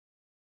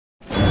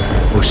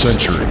For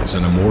centuries,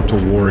 an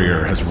immortal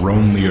warrior has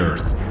roamed the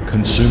earth,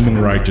 consuming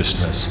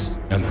righteousness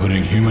and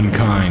putting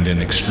humankind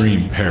in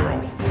extreme peril.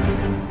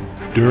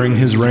 During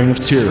his reign of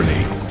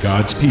tyranny,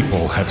 God's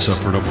people have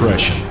suffered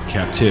oppression,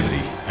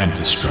 captivity, and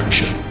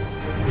destruction.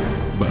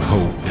 But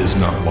hope is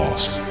not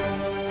lost.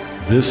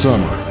 This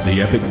summer,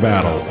 the epic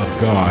battle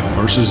of God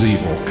versus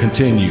evil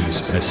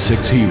continues as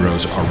 6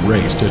 heroes are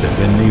raced to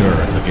defend the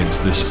earth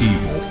against this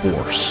evil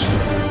force.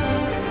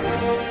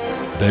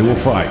 They will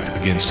fight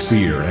against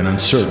fear and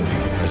uncertainty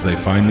as they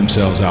find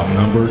themselves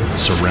outnumbered,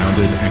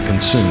 surrounded, and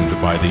consumed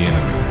by the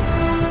enemy.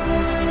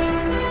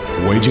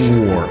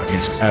 Waging war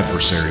against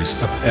adversaries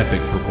of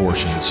epic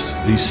proportions,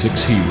 these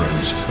 6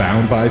 heroes,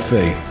 bound by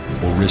faith,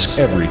 will risk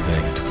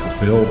everything to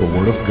fulfill the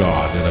Word of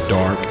God in a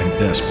dark and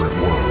desperate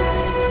world.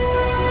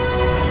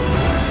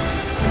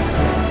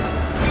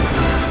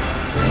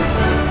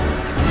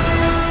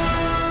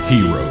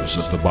 Heroes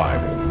of the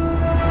Bible.